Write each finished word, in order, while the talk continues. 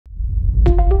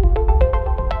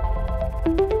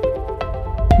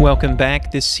Welcome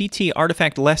back. This CT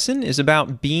artifact lesson is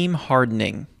about beam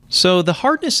hardening. So the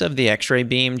hardness of the X-ray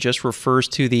beam just refers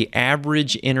to the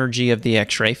average energy of the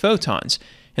X-ray photons.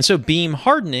 And so beam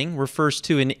hardening refers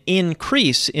to an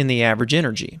increase in the average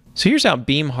energy. So here's how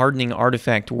beam hardening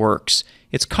artifact works.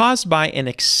 It's caused by an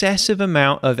excessive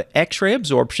amount of X-ray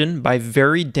absorption by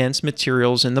very dense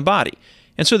materials in the body.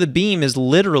 And so the beam is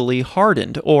literally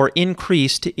hardened or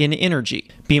increased in energy.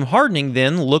 Beam hardening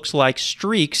then looks like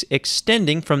streaks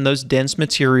extending from those dense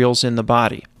materials in the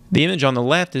body. The image on the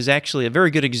left is actually a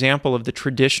very good example of the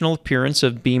traditional appearance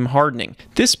of beam hardening.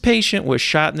 This patient was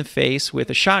shot in the face with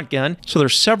a shotgun, so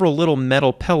there's several little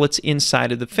metal pellets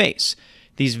inside of the face.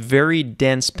 These very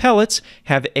dense pellets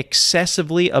have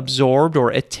excessively absorbed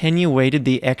or attenuated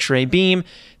the X-ray beam.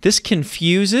 This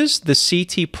confuses the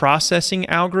CT processing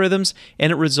algorithms,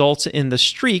 and it results in the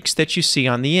streaks that you see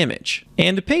on the image.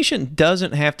 And a patient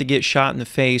doesn't have to get shot in the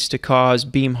face to cause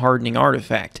beam hardening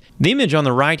artifact. The image on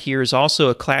the right here is also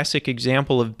a classic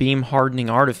example of beam hardening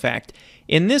artifact.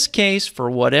 In this case, for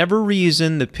whatever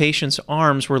reason, the patient's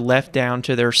arms were left down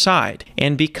to their side.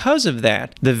 And because of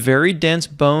that, the very dense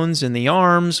bones in the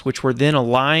arms, which were then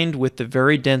aligned with the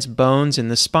very dense bones in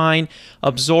the spine,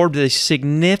 absorbed a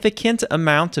significant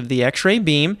amount of the X-ray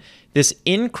beam. This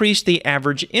increased the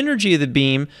average energy of the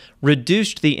beam,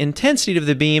 reduced the intensity of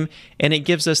the beam, and it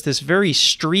gives us this very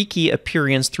streaky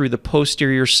appearance through the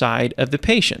posterior side of the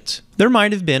patient. There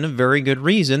might have been a very good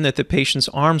reason that the patient's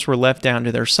arms were left down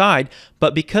to their side,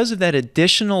 but because of that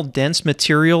additional dense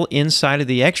material inside of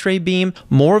the X-ray beam,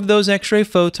 more of those X-ray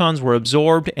photons were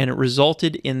absorbed, and it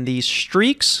resulted in these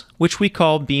streaks, which we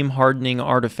call beam hardening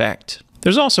artifact.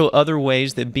 There's also other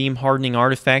ways that beam hardening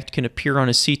artifact can appear on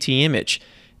a CT image.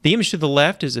 The image to the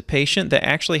left is a patient that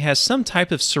actually has some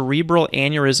type of cerebral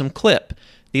aneurysm clip.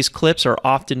 These clips are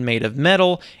often made of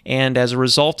metal, and as a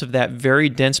result of that very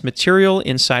dense material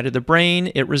inside of the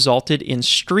brain, it resulted in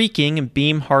streaking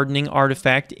beam hardening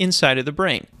artifact inside of the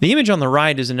brain. The image on the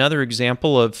right is another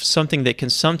example of something that can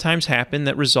sometimes happen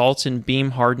that results in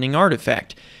beam hardening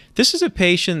artifact. This is a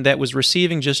patient that was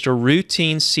receiving just a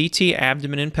routine CT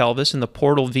abdomen and pelvis in the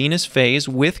portal venous phase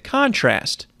with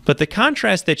contrast. But the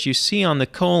contrast that you see on the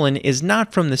colon is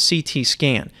not from the CT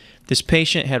scan. This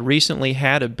patient had recently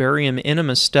had a barium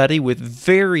enema study with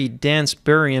very dense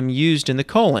barium used in the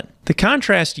colon. The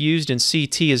contrast used in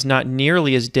CT is not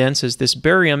nearly as dense as this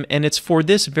barium, and it's for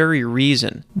this very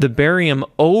reason. The barium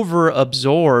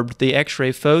over-absorbed the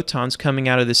X-ray photons coming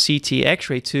out of the CT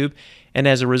X-ray tube, and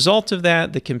as a result of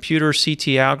that, the computer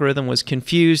CT algorithm was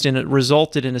confused, and it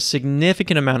resulted in a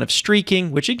significant amount of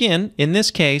streaking, which again, in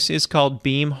this case, is called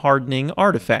beam hardening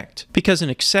artifact, because an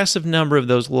excessive number of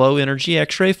those low energy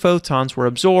X-ray photons were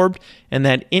absorbed, and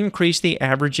that increased the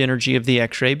average energy of the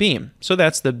X-ray beam. So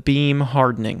that's the beam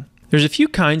hardening. There's a few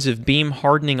kinds of beam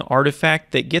hardening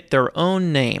artifact that get their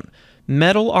own name: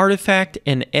 metal artifact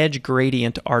and edge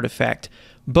gradient artifact.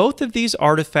 Both of these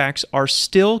artifacts are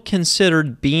still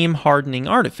considered beam hardening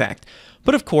artifact.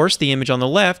 But of course, the image on the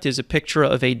left is a picture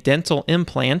of a dental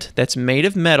implant that's made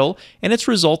of metal, and it's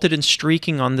resulted in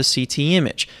streaking on the CT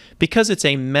image. Because it's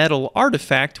a metal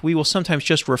artifact, we will sometimes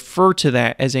just refer to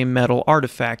that as a metal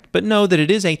artifact, but know that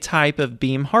it is a type of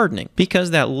beam hardening,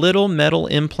 because that little metal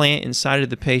implant inside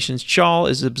of the patient's jaw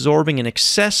is absorbing an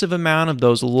excessive amount of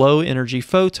those low energy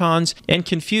photons and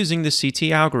confusing the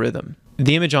CT algorithm.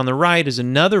 The image on the right is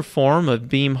another form of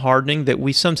beam hardening that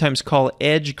we sometimes call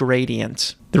edge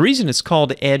gradient. The reason it's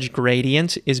called edge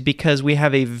gradient is because we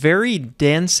have a very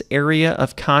dense area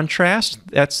of contrast,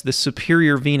 that's the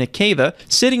superior vena cava,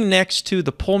 sitting next to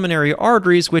the pulmonary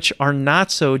arteries, which are not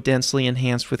so densely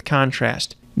enhanced with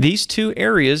contrast. These two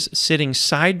areas sitting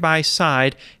side by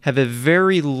side have a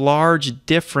very large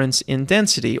difference in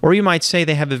density, or you might say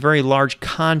they have a very large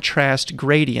contrast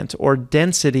gradient or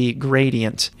density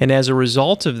gradient. And as a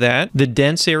result of that, the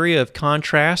dense area of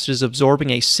contrast is absorbing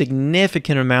a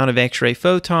significant amount of X-ray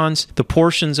photons. The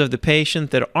portions of the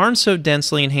patient that aren't so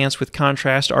densely enhanced with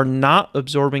contrast are not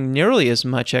absorbing nearly as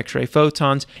much X-ray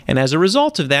photons, and as a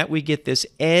result of that, we get this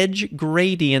edge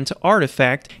gradient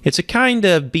artifact. It's a kind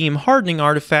of beam hardening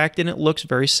artifact, and it looks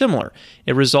very similar.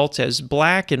 It results as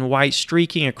black and white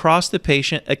streaking across the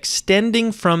patient,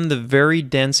 extending from the very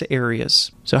dense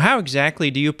areas. So how exactly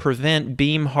do you prevent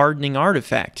beam hardening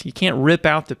artifact? You can't rip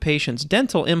out the patient's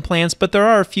dental implants, but there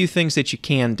are a few things that you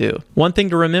can do. One thing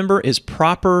to remember is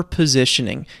proper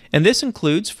positioning, and this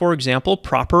includes, for example,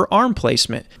 proper arm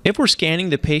placement. If we're scanning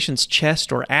the patient's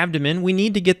chest or abdomen, we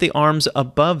need to get the arms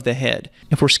above the head.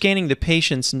 If we're scanning the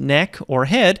patient's neck or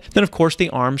head, then of course the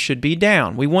arms should be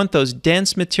down. We want those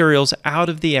dense materials out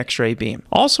of the X-ray beam.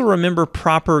 Also remember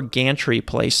proper gantry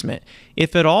placement.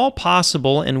 If at all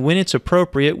possible and when it's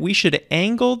appropriate, we should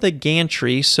angle the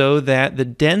gantry so that the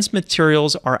dense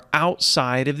materials are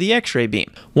outside of the X-ray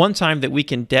beam. One time that we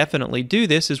can definitely do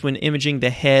this is when imaging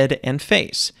the head and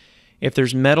face. If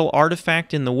there's metal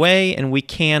artifact in the way and we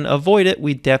can avoid it,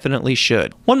 we definitely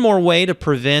should. One more way to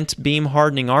prevent beam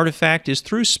hardening artifact is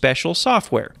through special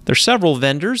software. There's several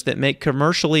vendors that make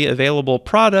commercially available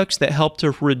products that help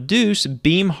to reduce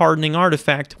beam hardening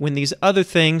artifact when these other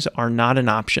things are not an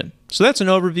option. So that's an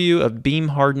overview of beam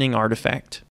hardening artifact.